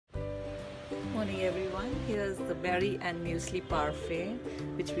Morning everyone. Here's the berry and muesli parfait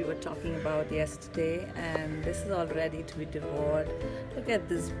which we were talking about yesterday, and this is all ready to be devoured. Look at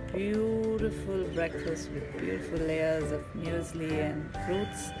this beautiful breakfast with beautiful layers of muesli and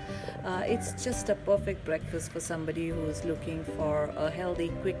fruits. It's just a perfect breakfast for somebody who is looking for a healthy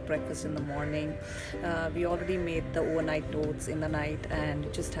quick breakfast in the morning. We already made the overnight oats in the night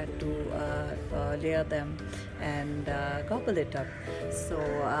and just had to layer them and gobble it up. So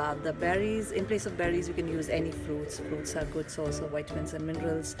the berries, in place of berries you can use any fruits. Fruits are good source of vitamins and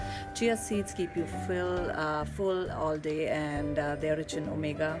minerals. Chia seeds keep you full all day, and they're rich in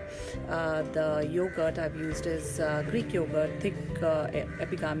omega. The yogurt I've used is Greek yogurt, thick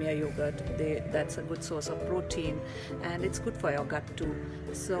epigamia yogurt. That's a good source of protein, and it's good for your gut too.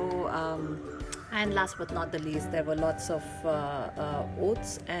 So and last but not the least, there were lots of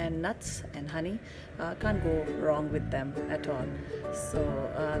oats and nuts and honey. Can't go wrong with them at all. So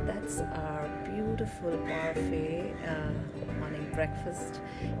that's our beautiful parfait morning breakfast.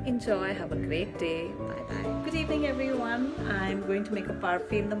 Enjoy, have a great day. Bye bye. Good evening everyone. I'm going to make a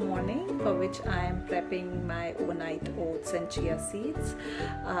parfait in the morning, for which I'm prepping my overnight oats and chia seeds.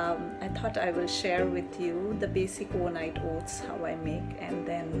 I thought I will share with you the basic overnight oats, how I make, and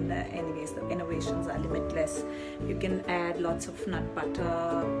then anyways the innovations are limitless. You can add lots of nut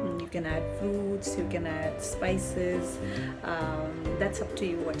butter, you can add fruits, you can add spices. That's up to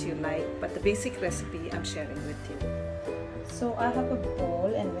you what you like, but the basic recipe I'm sharing with you. So I have a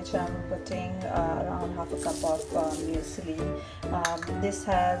bowl in which I'm putting around half a cup of muesli. This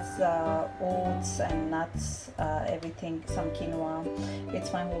has oats and nuts, everything, some quinoa.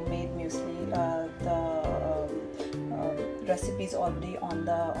 It's my homemade muesli. The recipe is already on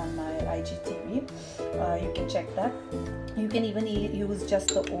my IGTV. You can check that. You can even use just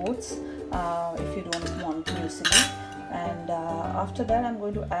the oats if you don't want muesli. And after that I'm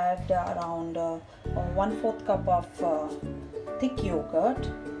going to add around 1/4 cup of thick yogurt,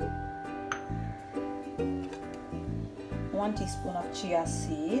 1 teaspoon of chia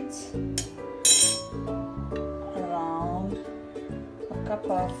seeds, around a cup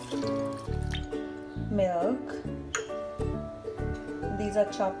of milk. These are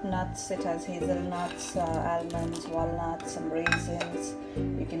chopped nuts. It has hazelnuts, almonds, walnuts, some raisins.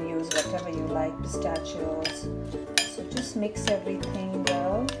 You can use whatever you like, pistachios. So just mix everything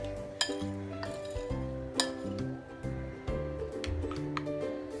well.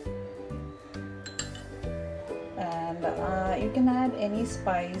 And you can add any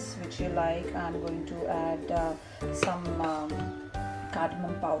spice which you like. I'm going to add some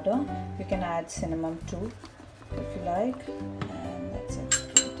cardamom powder. You can add cinnamon too if you like. And that's it.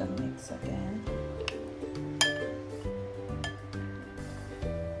 Give it a mix again.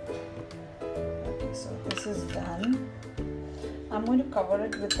 Okay, so this is done. I'm going to cover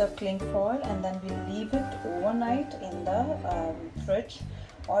it with the cling foil, and then we'll leave it overnight in the fridge,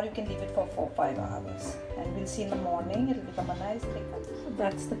 or you can leave it for 4-5 hours, and we'll see in the morning it'll become a nice liquid. So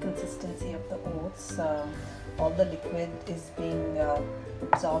that's the consistency of the oats. All the liquid is being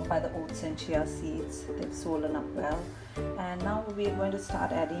absorbed by the oats and chia seeds. They've swollen up well, and now we are going to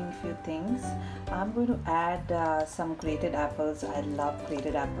start adding a few things. I'm going to add some grated apples. I love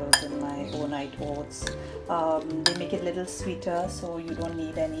grated apples in my overnight oats. They make it a little sweeter, so you don't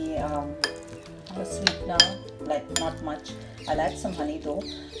need any sweetener, like not much. I'll add some honey though.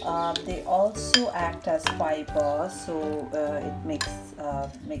 They also act as fiber, so it makes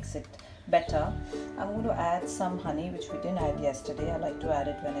it better. I'm going to add some honey, which we didn't add yesterday. I like to add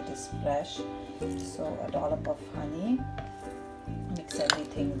it when it is fresh. So a dollop of honey. Mix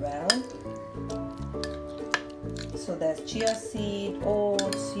everything well. So there's chia seed,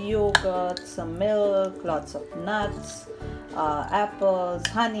 oats, yogurt, some milk, lots of nuts, apples,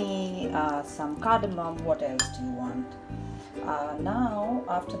 honey, some cardamom. What else do you want? Now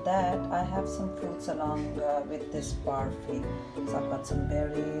after that I have some fruits along with this parfait. So I've got some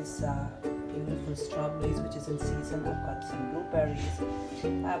berries, beautiful strawberries which is in season. I've got some blueberries,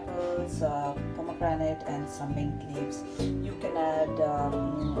 apples, pomegranate, and some mint leaves. You can add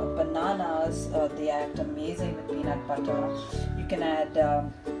bananas. They act amazing with peanut butter. You can add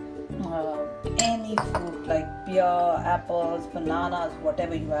any fruit like pear, apples, bananas,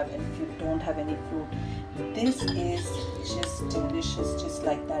 whatever you have. And if you don't have any fruit, this is just delicious, just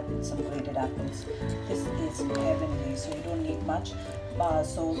like that, with some grated apples. This is heavenly, so you don't need much.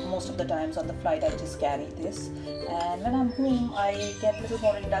 So most of the times on the flight I just carry this, and when I'm home I get a little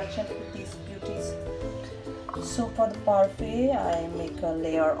more indulgent with these beauties. So for the parfait I make a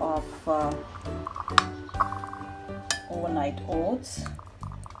layer of overnight oats,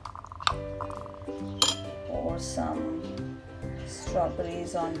 or some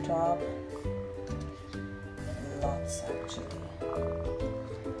strawberries on top, lots actually.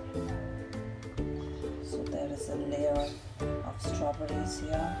 So there is a layer of strawberries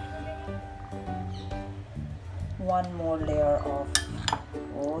here, one more layer of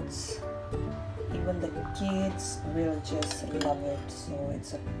oats. Even the kids will just love it. So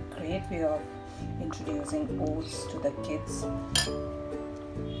it's a great way of introducing oats to the kids.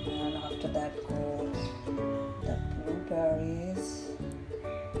 And after that go the blueberries.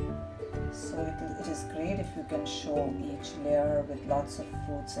 So it is great if you can show each layer with lots of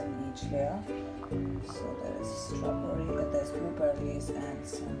fruits in each layer. So there is strawberry, there's blueberries and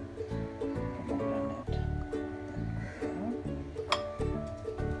some pomegranate.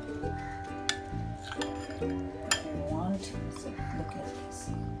 If you want, so look at this.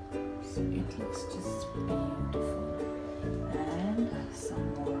 So it looks just beautiful. And some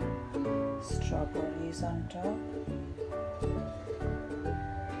more strawberries on top.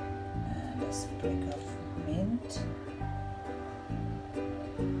 And a sprig of mint.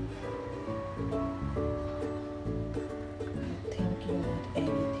 You think you need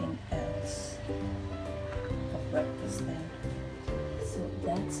anything else for breakfast then? So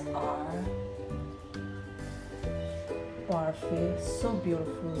that's our parfait. So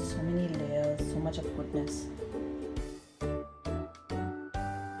beautiful, so many layers, so much of goodness.